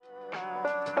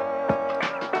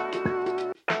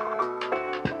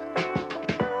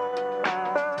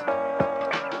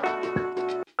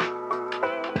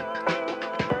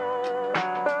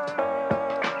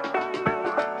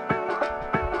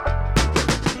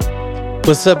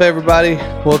What's up, everybody?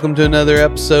 Welcome to another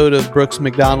episode of Brooks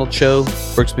McDonald Show,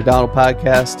 Brooks McDonald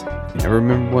Podcast. I never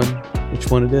remember which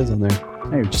one it is on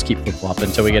there. Hey, just keep flip-flopping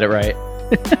until we get it right.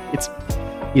 It's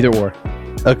either or.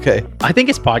 Okay. I think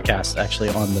it's podcast, actually,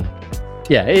 on the...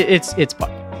 Yeah, it's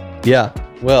podcast. Yeah.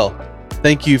 Well,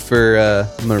 thank you for...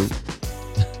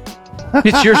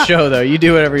 It's your show, though. You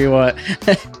do whatever you want.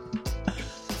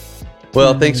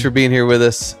 Well, thanks for being here with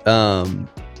us.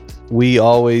 We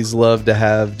always love to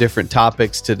have different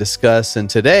topics to discuss, and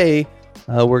today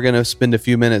we're going to spend a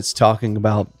few minutes talking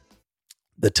about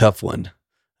the tough one.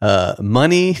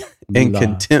 Money and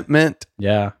contentment.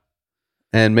 Yeah.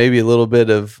 And maybe a little bit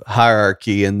of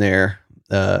hierarchy in there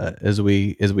as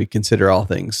we consider all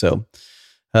things. So,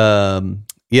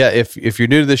 if you're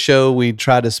new to the show, we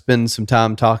try to spend some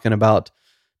time talking about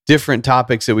different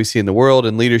topics that we see in the world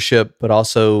and leadership, but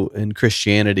also in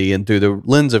Christianity and through the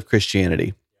lens of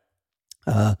Christianity.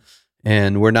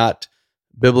 And we're not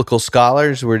biblical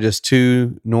scholars. We're just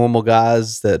two normal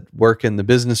guys that work in the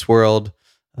business world.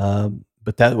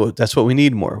 But that's what we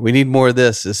need more. We need more of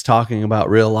this, is talking about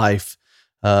real life,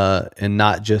 and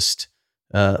not just,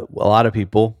 a lot of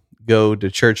people go to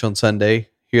church on Sunday,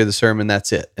 hear the sermon,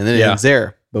 that's it. And then it ends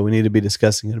there. But we need to be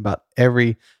discussing it about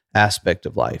every aspect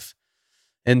of life.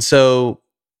 And so,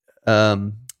 as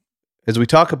we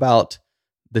talk about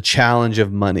the challenge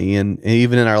of money, and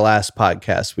even in our last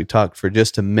podcast, we talked for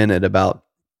just a minute about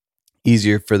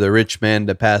easier for the rich man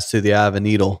to pass through the eye of a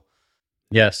needle.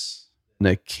 Yes. And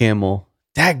a camel.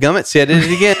 Dadgummit, see, I did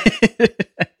it again.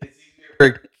 It's easier for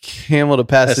a camel to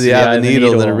pass through the eye of a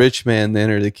needle than a rich man to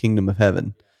enter the kingdom of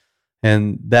heaven.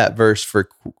 And that verse, for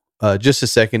just a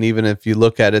second, even if you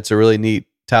look at it, it's a really neat,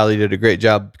 Tyler did a great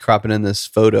job cropping in this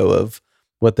photo of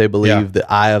what they believe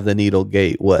the eye of the needle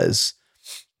gate was.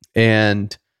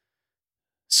 And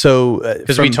so,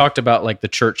 because we talked about like the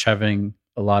church having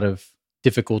a lot of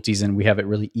difficulties and we have it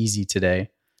really easy today.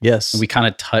 Yes. And we kind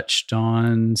of touched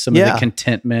on some of the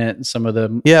contentment and some of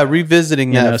the...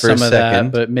 revisiting that for a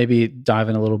second. But maybe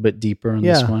diving a little bit deeper on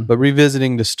this one. But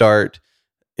revisiting to start,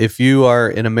 if you are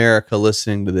in America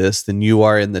listening to this, then you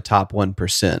are in the top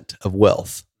 1% of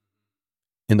wealth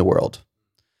in the world.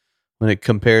 When it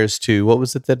compares to, what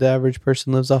was it that the average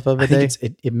person lives off of a day?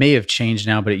 It may have changed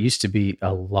now, but it used to be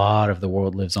a lot of the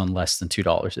world lives on less than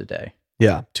 $2 a day.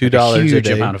 Yeah, $2 a day. A Huge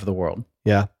amount of the world.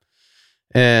 Yeah.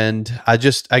 And I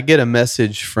get a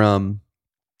message from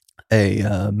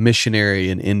a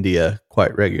missionary in India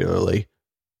quite regularly,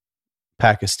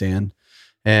 Pakistan,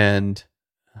 and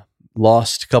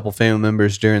lost a couple family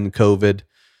members during the COVID.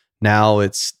 Now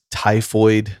it's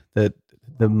typhoid that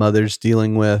the mother's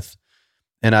dealing with.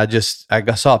 And I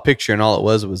saw a picture, and all it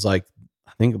was like,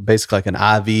 I think basically like an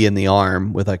IV in the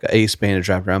arm with like an ace bandage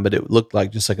wrapped around, but it looked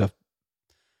like just like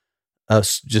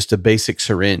just a basic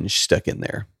syringe stuck in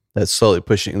there that's slowly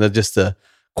pushing. Just the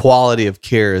quality of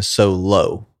care is so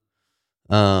low.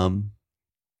 And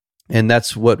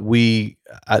that's what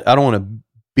I don't want to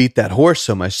beat that horse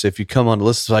so much. So if you come on to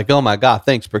listen, it's like, oh my God,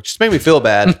 thanks, Brooke. Just make me feel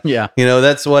bad. Yeah.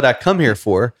 That's what I come here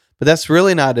for, but that's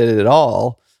really not it at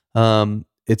all.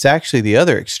 It's actually the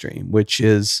other extreme, which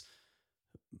is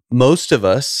most of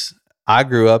us, I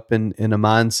grew up in a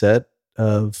mindset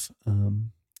of,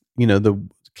 the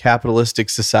capitalistic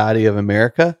society of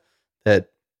America,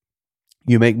 that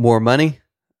you make more money,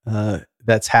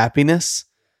 that's happiness,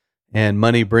 and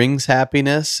money brings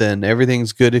happiness, and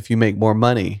everything's good if you make more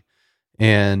money.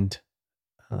 And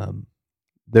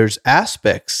there's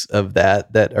aspects of that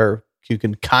you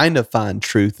can kind of find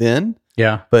truth in.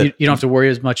 Yeah, but you don't have to worry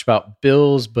as much about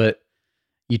bills, but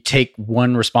you take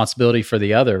one responsibility for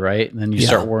the other, right? And then you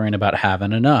start worrying about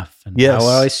having enough, and how will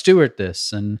I steward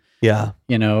this, and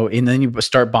and then you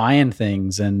start buying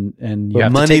things, and you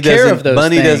have to take care of those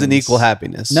money things. Doesn't equal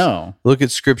happiness. No. Look at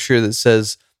scripture that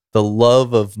says the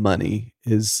love of money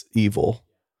is evil.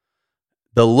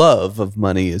 The love of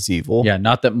money is evil. Yeah,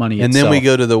 not that money and itself. Then we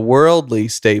go to the worldly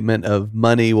statement of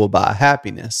money will buy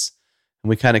happiness. And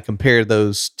we kind of compare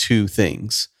those two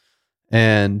things.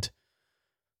 And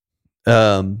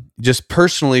just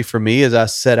personally for me, as I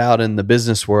set out in the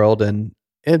business world, and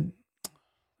it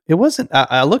wasn't,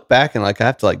 I look back and like I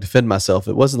have to like defend myself.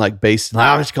 It wasn't like based on,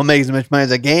 I'm just going to make as much money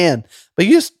as I can. But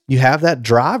you have that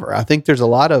driver. I think there's a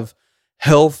lot of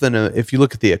health, and if you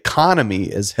look at the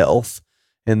economy as health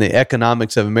and the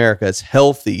economics of America, it's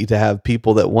healthy to have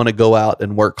people that want to go out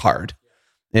and work hard.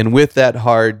 And with that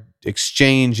hard,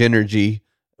 exchange energy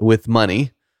with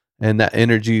money, and that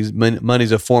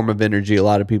money's a form of energy. A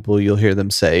lot of people, you'll hear them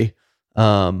say,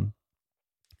 and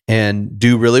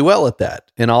do really well at that.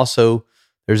 And also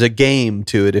there's a game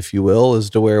to it, if you will, as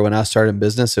to where when I started in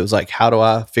business, it was like, how do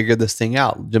I figure this thing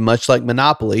out? Much like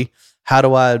Monopoly, how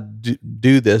do I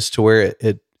do this to where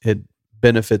it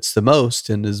benefits the most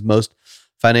and is most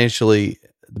financially,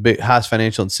 the highest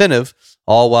financial incentive,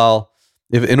 all while,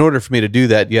 in order for me to do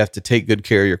that, you have to take good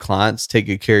care of your clients, take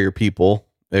good care of your people,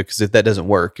 because if that doesn't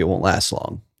work, it won't last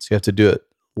long. So you have to do it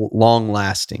long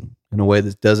lasting in a way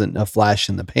that doesn't a flash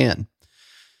in the pan.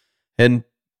 And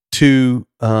to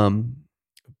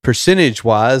percentage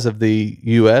wise of the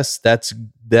U.S.,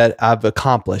 that I've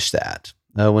accomplished that.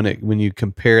 When you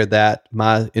compare that,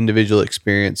 my individual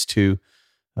experience to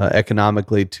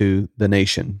economically to the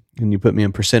nation, and you put me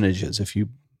in percentages. If you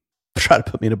try to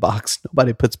put me in a box,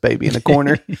 nobody puts baby in a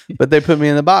corner, but they put me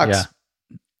in the box.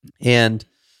 Yeah. And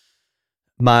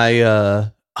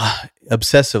my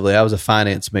obsessively, I was a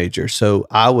finance major, so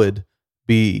I would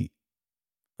be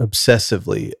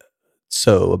obsessively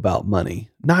so about money,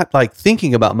 not like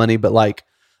thinking about money, but like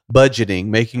budgeting,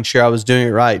 making sure I was doing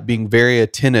it right, being very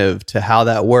attentive to how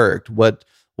that worked, what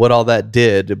all that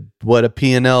did, what a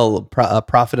P&L, a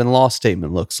profit and loss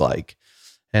statement looks like,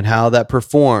 and how that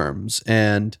performs.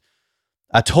 And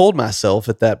I told myself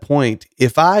at that point,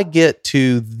 if I get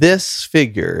to this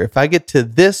figure, if I get to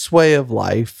this way of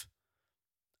life,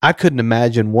 I couldn't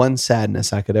imagine one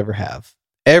sadness I could ever have.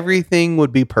 Everything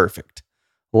would be perfect.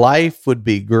 Life would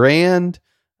be grand.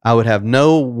 I would have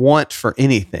no want for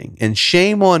anything. And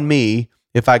shame on me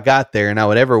if I got there and I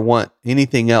would ever want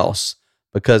anything else,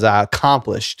 because I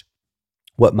accomplished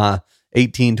what my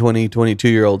 18, 20,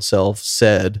 22-year-old self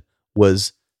said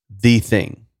was the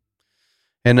thing.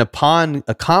 And upon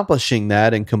accomplishing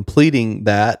that and completing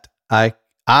that, I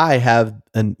have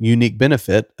a unique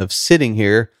benefit of sitting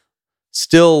here,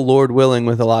 still, Lord willing,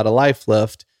 with a lot of life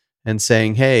left, and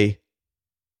saying, hey,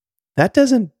 that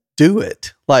doesn't do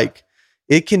it. Like,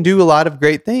 it can do a lot of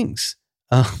great things.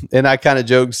 And I kind of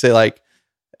joke, say, like,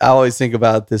 I always think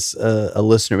about this, a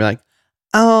listener be like,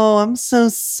 oh, I'm so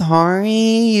sorry.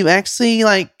 You actually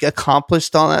like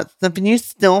accomplished all that stuff and you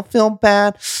still feel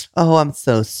bad. Oh, I'm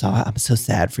so sorry. I'm so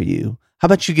sad for you. How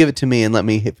about you give it to me and let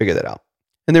me figure that out?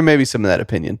 And there may be some of that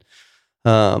opinion.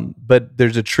 But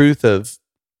there's a truth of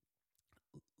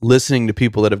listening to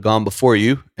people that have gone before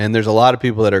you. And there's a lot of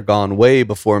people that are gone way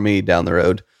before me down the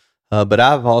road. But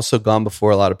I've also gone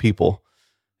before a lot of people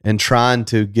and trying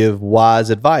to give wise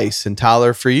advice. And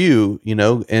Tyler, for you,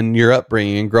 in your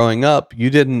upbringing and growing up, you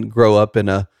didn't grow up in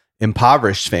a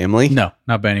impoverished family. No,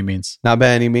 not by any means. Not by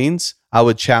any means. I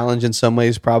would challenge in some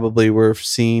ways, probably we're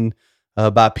seen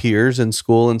by peers in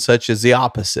school and such as the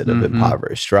opposite of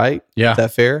impoverished, right? Yeah. Is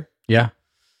that fair? Yeah.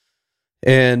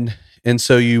 And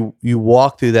so you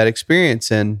walk through that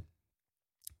experience, and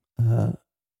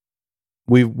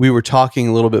we were talking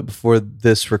a little bit before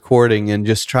this recording and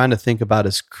just trying to think about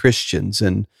as Christians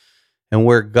and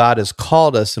where God has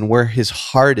called us and where his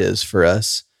heart is for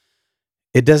us.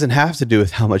 It doesn't have to do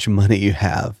with how much money you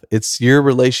have. It's your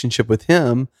relationship with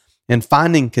him and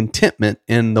finding contentment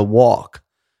in the walk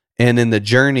and in the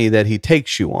journey that he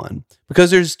takes you on.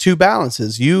 Because there's two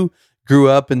balances. You grew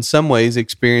up in some ways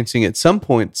experiencing at some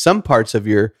point, some parts of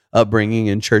your upbringing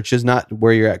in churches, not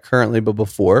where you're at currently, but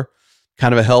before,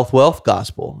 kind of a health wealth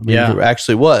gospel. I mean, it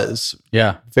actually was.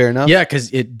 Yeah. Fair enough. Yeah.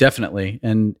 Cause it definitely,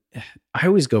 and I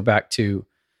always go back to,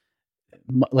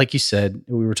 like you said,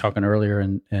 we were talking earlier,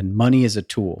 and money is a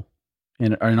tool,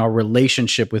 and our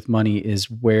relationship with money is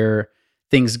where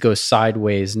things go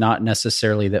sideways, not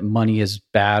necessarily that money is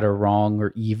bad or wrong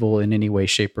or evil in any way,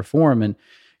 shape, or form. And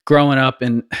growing up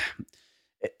and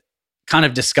kind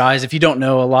of disguised, if you don't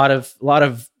know, a lot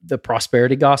of the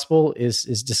prosperity gospel is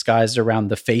disguised around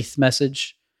the faith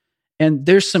message. And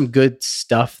there's some good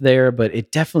stuff there, but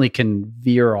it definitely can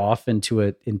veer off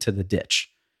into the ditch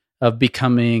of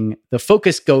becoming, the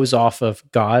focus goes off of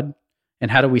God and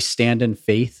how do we stand in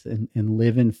faith and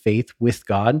live in faith with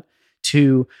God,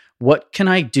 to what can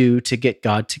I do to get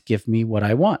God to give me what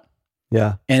I want?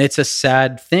 Yeah. And it's a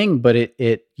sad thing, but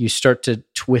you start to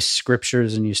twist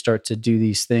scriptures and you start to do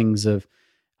these things of,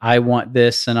 I want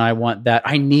this and I want that.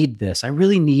 I need this. I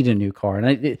really need a new car.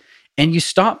 And you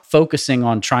stop focusing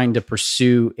on trying to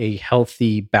pursue a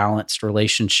healthy, balanced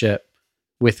relationship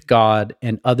with God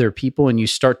and other people. And you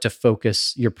start to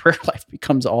focus, your prayer life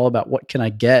becomes all about what can I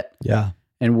get? Yeah.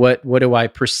 And what do I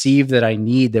perceive that I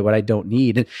need, that what I don't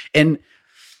need? And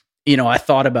I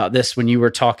thought about this when you were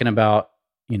talking about,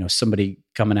 somebody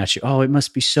coming at you, oh, it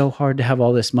must be so hard to have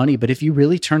all this money. But if you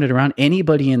really turn it around,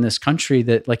 anybody in this country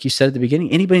that, like you said at the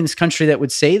beginning, anybody in this country that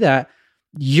would say that,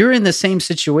 you're in the same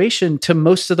situation to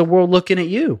most of the world looking at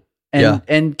you.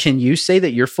 And can you say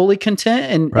that you're fully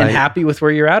content and happy with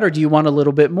where you're at, or do you want a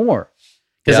little bit more?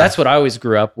 Because that's what I always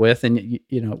grew up with. And,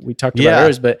 we talked about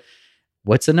ours, but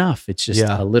what's enough? It's just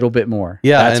a little bit more.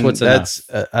 Yeah. That's what's enough.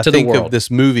 I think of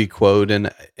this movie quote,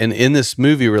 and in this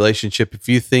movie relationship, if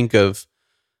you think of,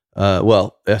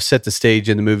 I set the stage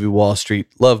in the movie Wall Street.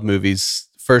 Love movies.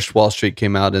 First Wall Street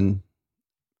came out in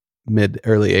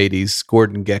early 80s,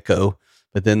 Gordon Gekko.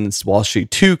 But then this Wall Street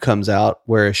 2 comes out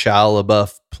where Shia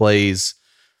LaBeouf plays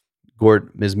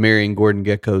is marrying Gordon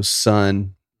Gekko's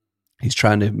son. He's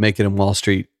trying to make it in Wall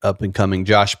Street, up and coming.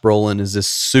 Josh Brolin is this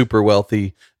super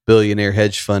wealthy billionaire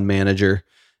hedge fund manager,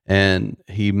 and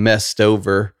he messed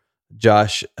over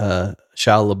Shia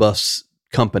LaBeouf's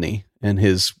company and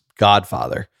his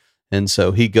godfather. And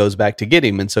so he goes back to get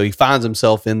him. And so he finds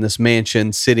himself in this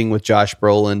mansion sitting with Josh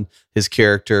Brolin, his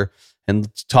character, and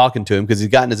talking to him because he's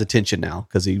gotten his attention now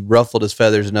because he ruffled his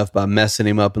feathers enough by messing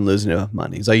him up and losing enough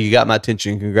money. He's like, you got my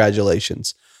attention,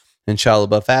 congratulations. And Shia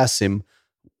LaBeouf asks him,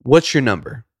 what's your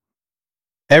number?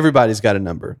 Everybody's got a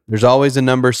number. There's always a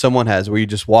number someone has where you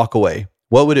just walk away.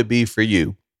 What would it be for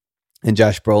you? And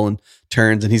Josh Brolin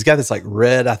turns, and he's got this like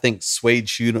red, I think, suede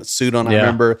suit on. I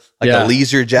remember a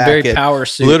leisure jacket, very power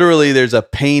suit. Literally, there's a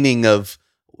painting of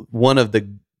one of the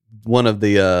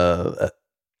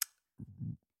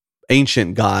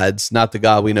ancient gods, not the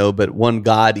god we know, but one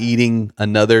god eating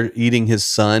his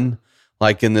son,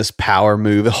 like in this power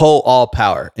move, all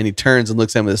power. And he turns and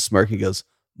looks at him with a smirk. He goes,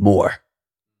 more,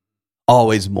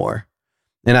 always more.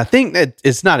 And I think that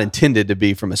it's not intended to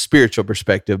be from a spiritual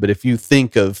perspective, but if you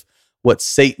think of what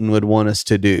Satan would want us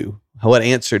to do, what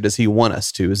answer does he want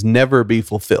us to? Is never be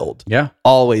fulfilled. Yeah.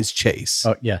 Always chase.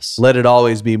 Oh, yes. Let it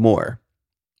always be more.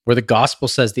 Where the gospel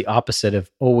says the opposite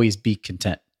of always be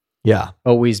content. Yeah.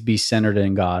 Always be centered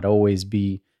in God. Always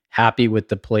be happy with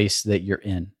the place that you're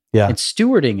in. Yeah. And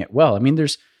stewarding it well. I mean,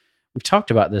 we've talked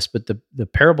about this, but the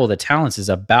parable of the talents is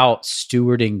about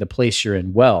stewarding the place you're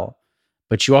in well.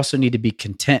 But you also need to be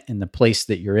content in the place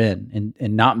that you're in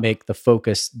and not make the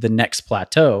focus the next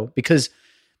plateau. Because,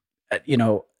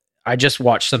 I just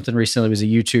watched something recently. It was a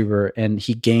YouTuber, and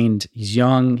he's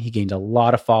young. He gained a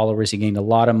lot of followers. He gained a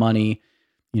lot of money.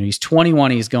 He's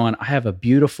 21. He's going, I have a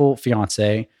beautiful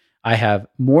fiance. I have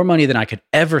more money than I could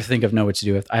ever think of know what to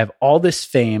do with. I have all this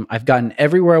fame. I've gotten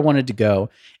everywhere I wanted to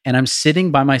go. And I'm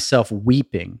sitting by myself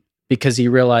weeping because he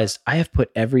realized I have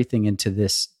put everything into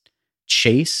this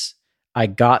chase. I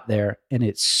got there and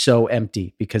it's so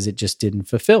empty because it just didn't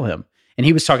fulfill him. And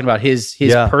he was talking about his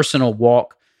personal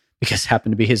walk, because it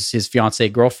happened to be his fiance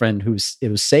girlfriend it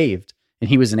was saved, and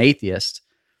he was an atheist,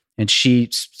 and she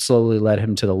slowly led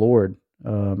him to the Lord.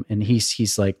 And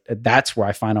he's like, that's where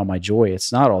I find all my joy.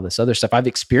 It's not all this other stuff. I've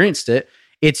experienced it.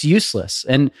 It's useless.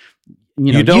 And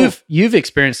you've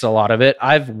experienced a lot of it.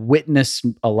 I've witnessed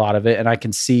a lot of it, and I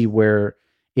can see where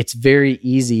it's very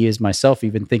easy as myself,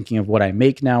 even thinking of what I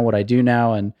make now, what I do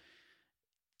now. And,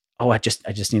 I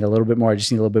just need a little bit more. I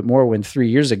just need a little bit more. When 3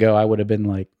 years ago, I would have been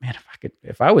like, man,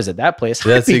 if I was at that place,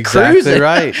 that's I'd be exactly cruising.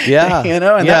 Right. Yeah. And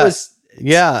that was,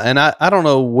 and I don't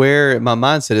know where my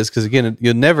mindset is, because again,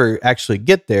 you'll never actually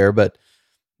get there, but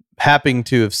happening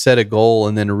to have set a goal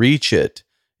and then reach it,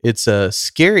 it's a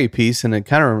scary piece. And it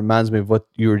kind of reminds me of what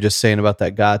you were just saying about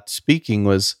that guy speaking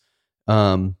was,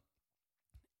 when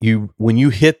you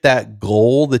hit that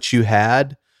goal that you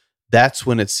had, that's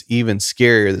when it's even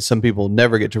scarier, that some people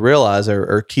never get to realize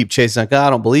or keep chasing. Like, I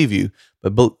don't believe you,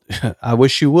 but I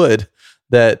wish you would,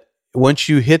 that once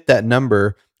you hit that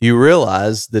number, you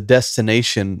realize the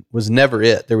destination was never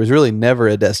it. There was really never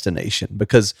a destination,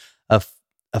 because a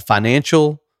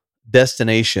financial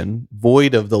destination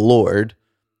void of the Lord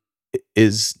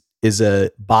is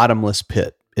a bottomless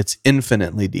pit. It's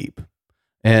infinitely deep.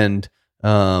 And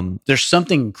there's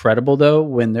something incredible though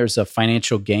when there's a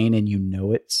financial gain and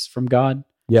it's from God.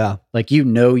 Yeah. Like, you've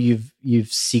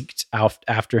seeked out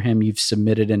after him, you've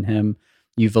submitted in him,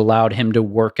 you've allowed him to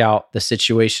work out the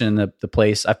situation in the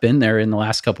place. I've been there in the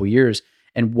last couple of years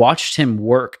and watched him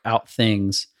work out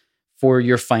things for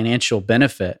your financial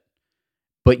benefit,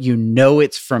 but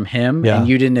it's from him and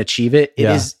you didn't achieve it.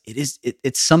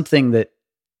 It's something that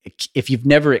if you've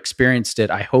never experienced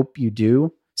it, I hope you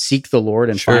do. Seek the Lord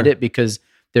and find it, because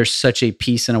there's such a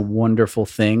peace and a wonderful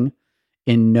thing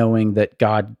in knowing that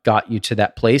God got you to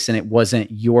that place and it wasn't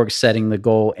your setting the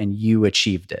goal and you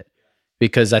achieved it.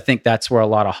 Because I think that's where a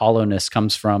lot of hollowness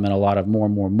comes from, and a lot of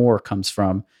more comes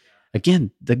from. Again,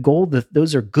 the goal,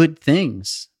 those are good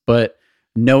things, but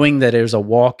knowing that there's a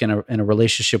walk and a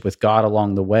relationship with God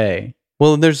along the way.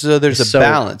 Well, there's a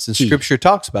balance, and Scripture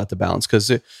talks about the balance,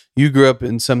 because you grew up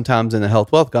sometimes in the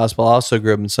health wealth gospel. I also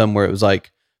grew up in somewhere it was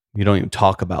like, you don't even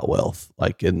talk about wealth.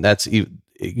 And that's, you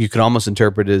can almost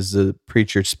interpret it as the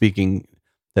preacher speaking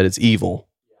that it's evil.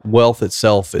 wealth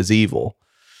itself is evil.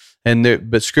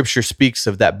 But Scripture speaks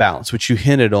of that balance, which you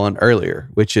hinted on earlier,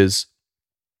 which is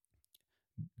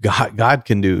God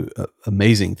can do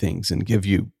amazing things and give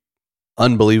you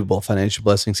unbelievable financial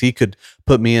blessings. He could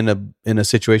put me in a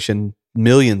situation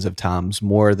millions of times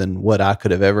more than what I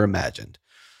could have ever imagined.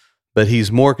 But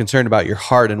he's more concerned about your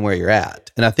heart and where you're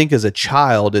at. And I think as a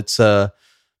child,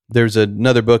 there's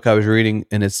another book I was reading,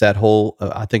 and it's that whole,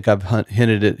 I think I've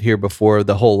hinted it here before,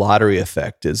 the whole lottery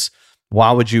effect is,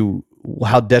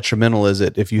 how detrimental is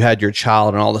it if you had your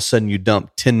child and all of a sudden you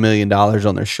dump $10 million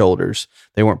on their shoulders?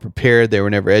 They weren't prepared. They were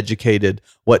never educated.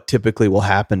 What typically will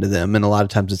happen to them? And a lot of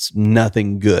times it's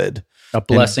nothing good. A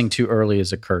blessing too early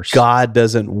is a curse. God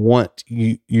doesn't want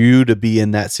you to be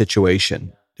in that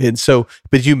situation. And so,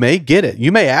 but you may get it.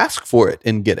 You may ask for it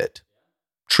and get it.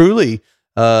 Truly,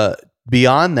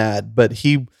 beyond that, but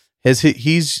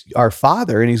he's our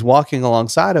Father, and he's walking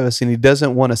alongside of us, and he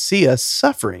doesn't want to see us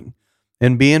suffering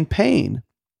and be in pain.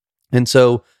 And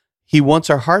so he wants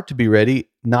our heart to be ready,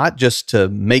 not just to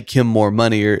make him more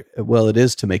money, it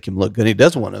is to make him look good. He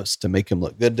does want us to make him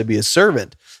look good, to be a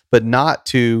servant, but not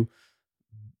to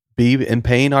be in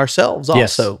pain ourselves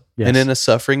also, yes. And in a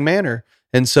suffering manner.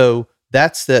 And so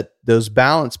that's those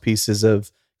balance pieces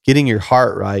of getting your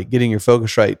heart right, getting your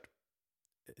focus right,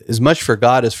 as much for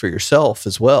God as for yourself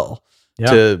as well,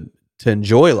 to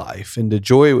enjoy life and to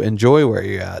enjoy where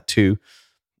you're at, to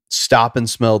stop and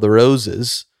smell the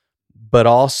roses, but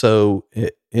also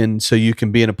so you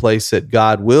can be in a place that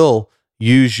God will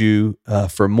use you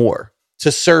for more,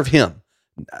 to serve him.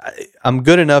 I'm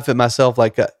good enough at myself,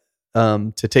 like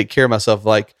to take care of myself.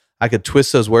 Like I could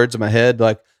twist those words in my head,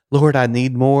 like, Lord, I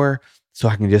need more so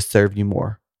I can just serve you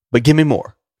more, but give me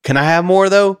more. Can I have more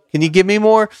though? Can you give me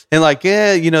more? And like,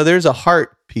 there's a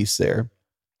heart piece there,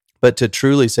 but to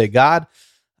truly say, God,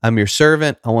 I'm your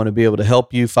servant. I want to be able to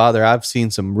help you. Father, I've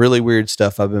seen some really weird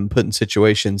stuff. I've been put in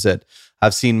situations that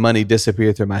I've seen money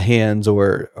disappear through my hands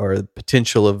or the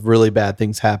potential of really bad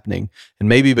things happening. And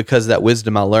maybe because of that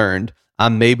wisdom I learned,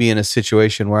 I'm maybe in a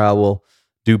situation where I will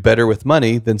do better with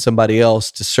money than somebody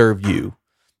else to serve you.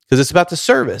 Because it's about the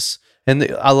service.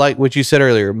 And I like what you said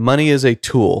earlier. Money is a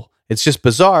tool. It's just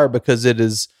bizarre because it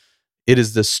is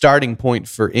the starting point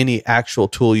for any actual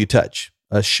tool you touch.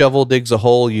 A shovel digs a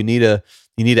hole. You need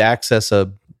to access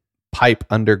a pipe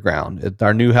underground. At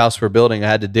our new house we're building, I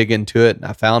had to dig into it, and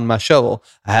I found my shovel.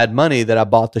 I had money that I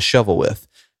bought the shovel with.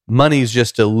 Money is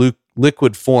just a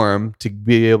liquid form to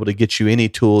be able to get you any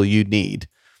tool you need.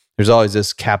 There's always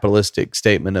this capitalistic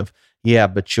statement of, yeah,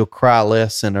 but you'll cry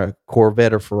less in a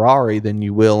Corvette or Ferrari than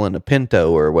you will in a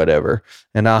Pinto or whatever.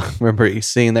 And I remember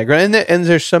seeing that. And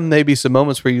there's maybe some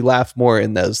moments where you laugh more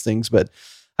in those things, but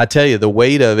I tell you, the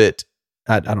weight of it,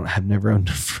 I've never owned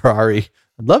a Ferrari.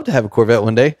 I'd love to have a Corvette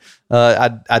one day.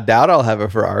 I doubt I'll have a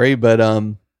Ferrari, but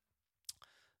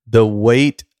the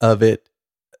weight of it,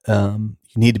 you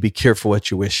need to be careful what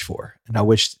you wish for. And I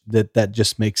wish that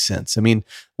just makes sense. I mean,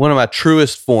 one of my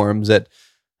truest forms that,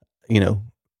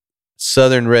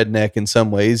 Southern redneck in some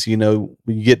ways, when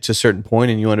you get to a certain point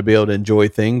and you want to be able to enjoy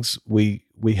things, we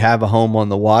have a home on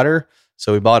the water.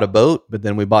 So we bought a boat, but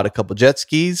then we bought a couple jet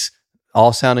skis,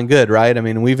 all sounding good, right? I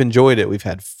mean, we've enjoyed it. We've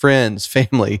had friends,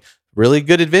 family, really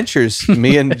good adventures.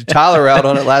 Me and Tyler were out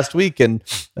on it last week, and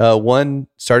one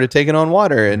started taking on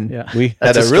water, and we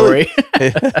had a story.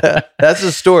 That's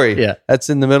a story. Yeah. That's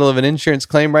in the middle of an insurance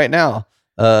claim right now.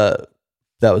 That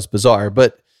was bizarre,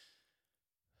 but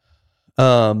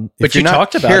if you're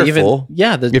not careful,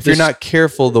 if you're not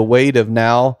careful, the weight of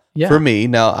for me,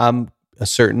 now I'm a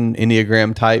certain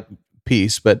Enneagram type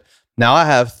piece, but now I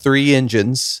have 3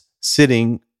 engines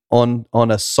sitting on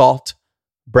a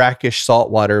brackish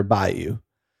saltwater bayou.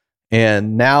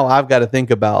 And now I've got to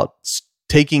think about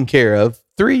taking care of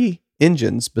 3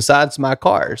 engines besides my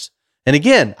cars. And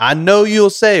again, I know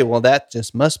you'll say, well, that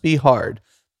just must be hard,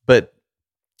 but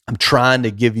I'm trying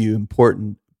to give you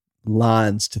important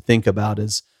lines to think about.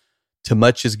 Is too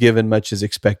much is given, much is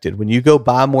expected. When you go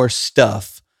buy more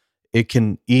stuff, it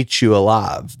can eat you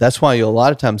alive. That's why you'll a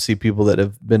lot of times see people that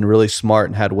have been really smart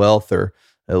and had wealth, or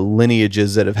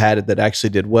lineages that have had it that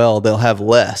actually did well. They'll have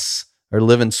less or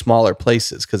live in smaller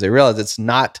places because they realize it's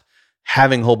not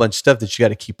having a whole bunch of stuff that you got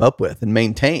to keep up with and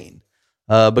maintain,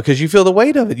 because you feel the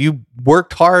weight of it. You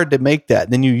worked hard to make that.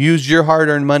 Then you used your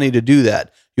hard-earned money to do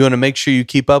that. You want to make sure you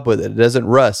keep up with it. It doesn't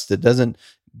rust. It doesn't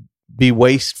be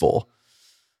wasteful.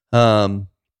 And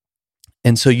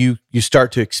so you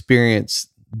start to experience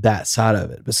that side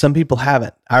of it, but some people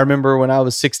haven't. I remember when I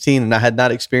was 16 and I had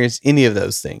not experienced any of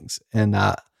those things. And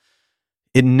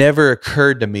it never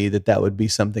occurred to me that would be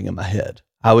something in my head.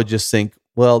 I would just think,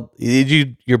 well,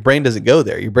 your brain doesn't go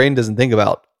there. Your brain doesn't think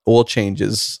about oil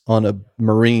changes on a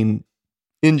marine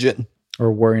engine.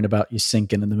 Or worrying about you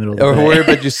sinking in the middle of the bay. Or worrying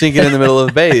about you sinking in the middle of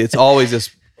the bay. It's always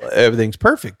just, everything's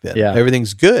perfect then. Yeah.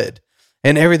 Everything's good.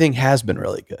 And everything has been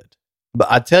really good.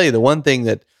 But I tell you, the one thing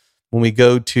that when we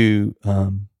go to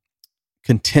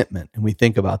contentment and we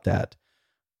think about that,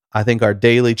 I think our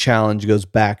daily challenge goes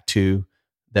back to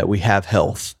that we have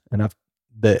health. And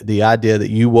the idea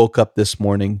that you woke up this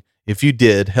morning, if you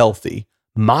did, healthy,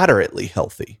 moderately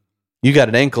healthy. You got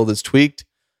an ankle that's tweaked.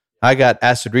 I got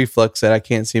acid reflux that I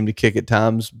can't seem to kick at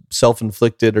times,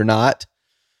 self-inflicted or not.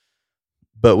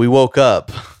 But we woke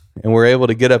up and we're able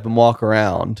to get up and walk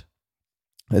around.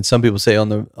 And some people say on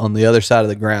the other side of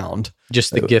the ground.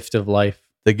 Just the gift of life.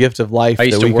 The gift of life. I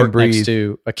used to work next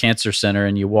to a cancer center,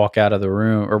 and you walk out of the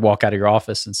room or walk out of your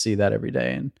office and see that every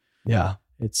day. And yeah,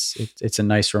 it's a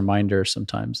nice reminder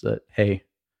sometimes that, hey,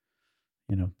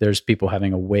 there's people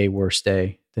having a way worse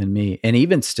day than me. And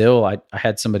even still, I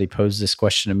had somebody pose this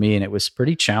question to me, and it was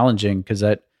pretty challenging because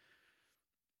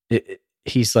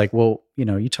he's like, well,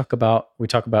 we talk about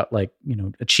like,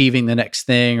 achieving the next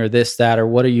thing or this, that, or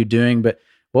what are you doing? But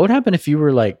what would happen if you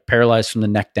were like paralyzed from the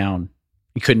neck down?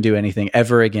 You couldn't do anything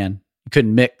ever again. You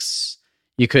couldn't mix.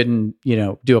 You couldn't,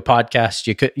 do a podcast.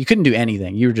 You couldn't do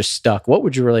anything. You were just stuck. What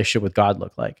would your relationship with God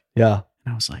look like? Yeah.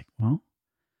 And I was like, well,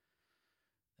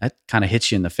 that kind of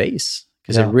hits you in the face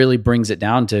because it really brings it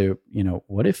down to,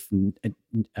 what if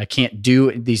I can't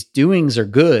do these doings are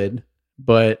good,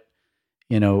 but,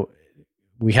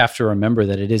 we have to remember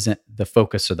that it isn't the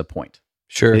focus or the point.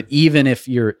 Sure. That even if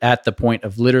you're at the point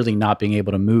of literally not being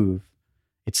able to move,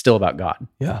 it's still about God.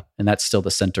 Yeah. And that's still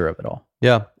the center of it all.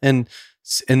 Yeah. And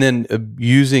then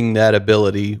using that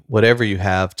ability, whatever you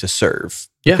have, to serve.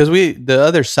 Yeah. Because the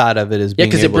other side of it is being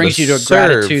because it brings you to a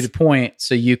serve. gratitude point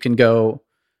so you can go,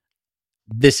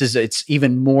 it's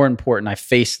even more important I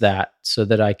face that so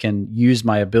that I can use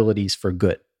my abilities for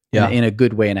good. Yeah. In a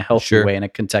good way, in a healthy way, in a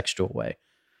contextual way.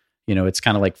 It's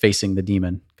kind of like facing the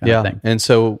demon kind of thing. And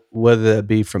so whether that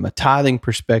be from a tithing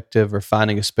perspective or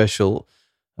finding a special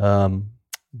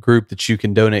group that you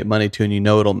can donate money to,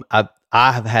 and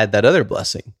I have had that other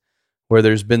blessing where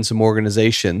there's been some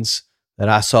organizations that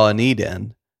I saw a need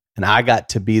in, and I got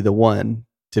to be the one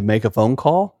to make a phone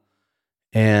call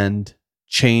and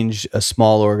change a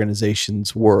small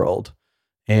organization's world.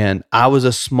 And I was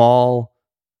a small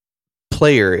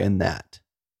player in that.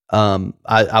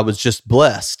 I was just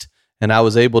blessed, and I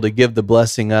was able to give the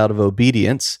blessing out of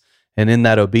obedience, and in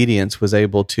that obedience was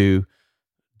able to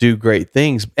do great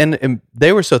things. And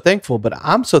they were so thankful, but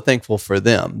I'm so thankful for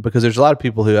them because there's a lot of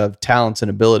people who have talents and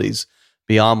abilities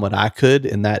beyond what I could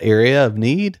in that area of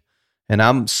need. And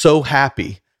I'm so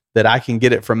happy that I can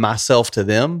get it from myself to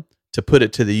them to put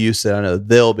it to the use that I know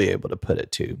they'll be able to put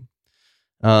it to.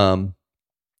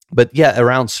 But yeah,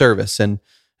 around service. And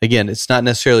again, it's not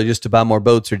necessarily just to buy more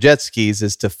boats or jet skis,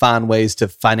 it's to find ways to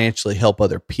financially help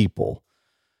other people.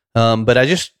 But I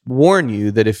just warn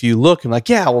you that if you look and like,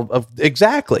 yeah, well,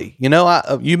 exactly.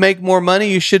 You make more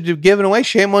money, you should have given away.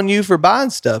 Shame on you for buying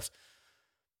stuff.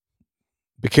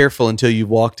 Be careful until you've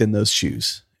walked in those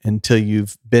shoes, until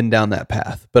you've been down that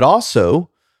path. But also,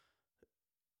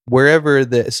 wherever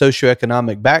the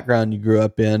socioeconomic background you grew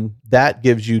up in, that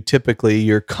gives you typically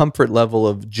your comfort level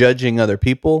of judging other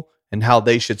people and how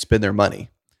they should spend their money.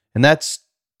 And that's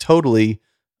totally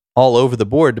all over the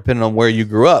board, depending on where you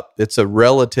grew up. It's a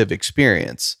relative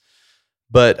experience.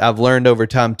 But I've learned over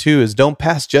time too, is don't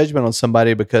pass judgment on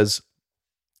somebody because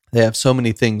they have so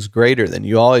many things greater than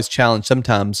you. Always challenge.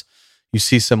 Sometimes you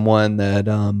see someone that,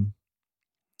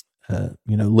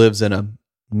 lives in $1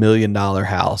 million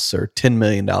house or $10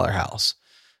 million house,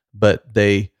 but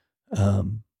they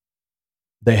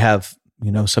have,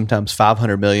 sometimes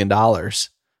 $500 million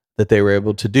that they were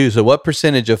able to do. So what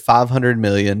percentage of 500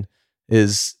 million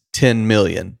is 10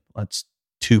 million? That's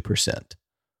 2%.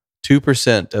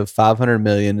 2% of 500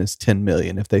 million is 10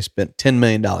 million. If they spent $10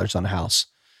 million on a house,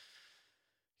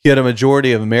 yet a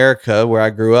majority of America, where I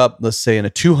grew up, let's say in a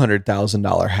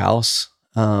 $200,000 house,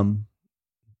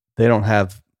 they don't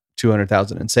have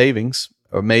 200,000 in savings,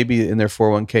 or maybe in their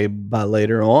 401k by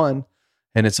later on,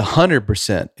 and it's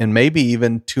 100%, and maybe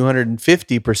even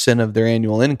 250% of their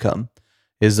annual income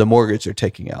is the mortgage they're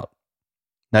taking out.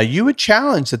 Now, you would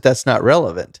challenge that that's not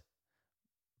relevant,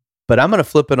 but I'm going to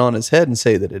flip it on its head and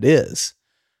say that it is.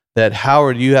 That,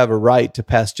 Howard, you have a right to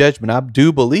pass judgment. I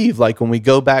do believe, like when we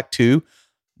go back to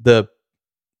the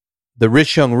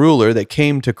rich young ruler that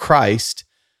came to Christ,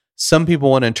 some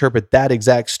people want to interpret that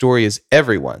exact story as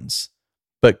everyone's,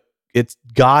 but it's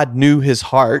God knew his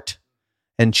heart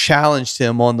and challenged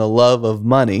him on the love of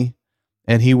money,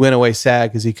 and he went away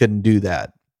sad because he couldn't do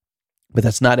that. But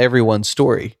that's not everyone's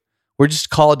story. We're just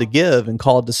called to give and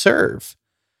called to serve.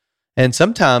 And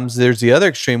sometimes there's the other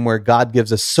extreme where God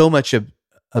gives us so much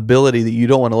ability that you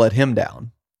don't want to let him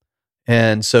down.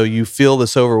 And so you feel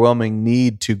this overwhelming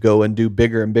need to go and do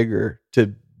bigger and bigger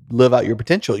to live out your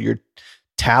potential. Your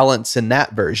talents in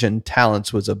that version,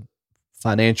 talents was a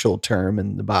financial term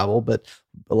in the Bible, but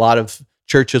a lot of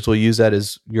churches will use that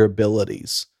as your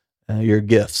abilities, your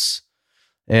gifts.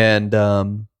 And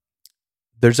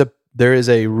there is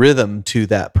a rhythm to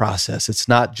that process. It's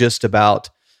not just about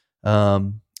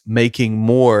making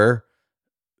more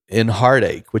in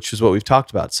heartache, which is what we've talked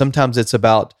about. Sometimes it's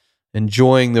about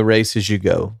enjoying the race as you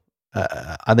go.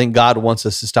 I think God wants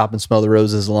us to stop and smell the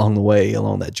roses along the way,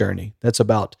 along that journey. That's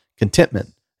about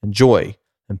contentment and joy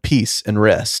and peace and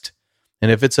rest.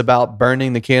 And if it's about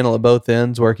burning the candle at both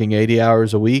ends, working 80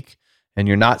 hours a week, and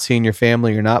you're not seeing your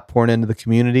family, you're not pouring into the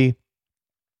community,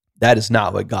 that is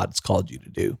not what God's called you to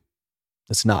do.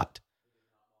 It's not.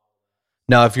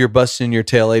 Now, if you're busting your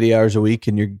tail 80 hours a week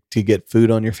and you're to get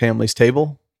food on your family's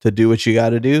table, to do what you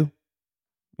got to do,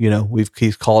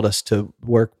 He's called us to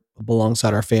work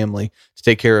alongside our family, to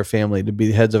take care of family, to be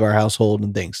the heads of our household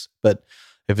and things. But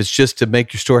if it's just to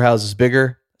make your storehouses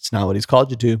bigger, it's not what he's called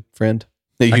you to, friend.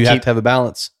 You have to have a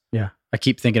balance. Yeah. I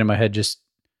keep thinking in my head, just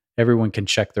everyone can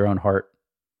check their own heart.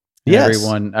 Yes.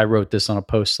 Everyone, I wrote this on a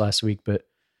post last week, but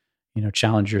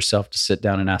challenge yourself to sit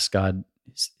down and ask God,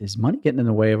 is money getting in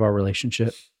the way of our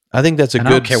relationship? I think that's a good segue.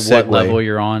 I don't care what level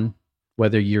you're on,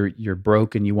 whether you're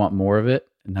broke and you want more of it,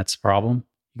 and that's the problem.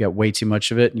 You got way too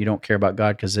much of it and you don't care about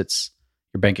God because it's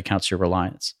your bank account's your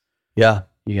reliance. Yeah.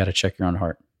 You got to check your own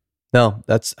heart. No,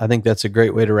 I think that's a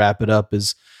great way to wrap it up.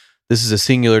 This is a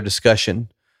singular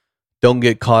discussion. Don't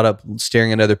get caught up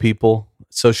staring at other people.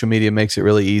 Social media makes it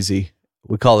really easy.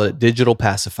 We call it digital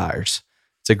pacifiers.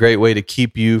 It's a great way to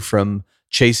keep you from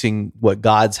chasing what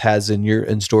God's has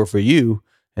in store for you,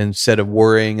 instead of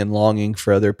worrying and longing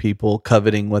for other people,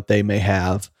 coveting what they may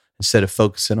have, instead of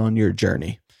focusing on your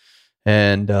journey.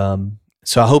 And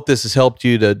so I hope this has helped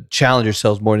you to challenge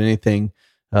yourselves more than anything.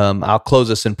 I'll close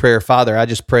us in prayer. Father, I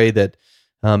just pray that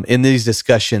in these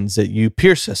discussions that you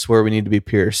pierce us where we need to be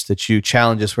pierced, that you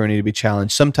challenge us where we need to be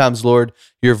challenged. Sometimes, Lord,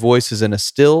 your voice is in a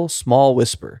still, small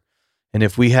whisper. And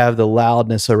if we have the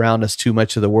loudness around us too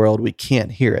much of the world, we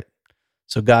can't hear it.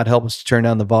 So God, help us to turn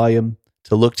down the volume,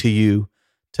 to look to you,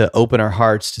 to open our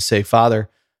hearts, to say, Father,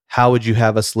 how would you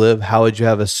have us live? How would you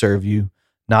have us serve you?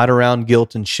 Not around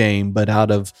guilt and shame, but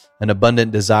out of an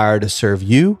abundant desire to serve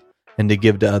you and to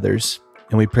give to others.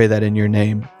 And we pray that in your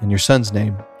name, in your Son's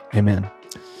name. Amen.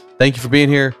 Thank you for being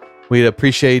here. We'd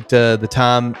appreciate the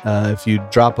time. If you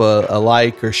drop a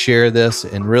like or share this,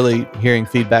 and really hearing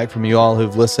feedback from you all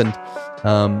who've listened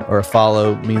or a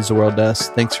follow means the world to us.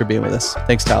 Thanks for being with us.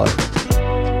 Thanks, Tyler.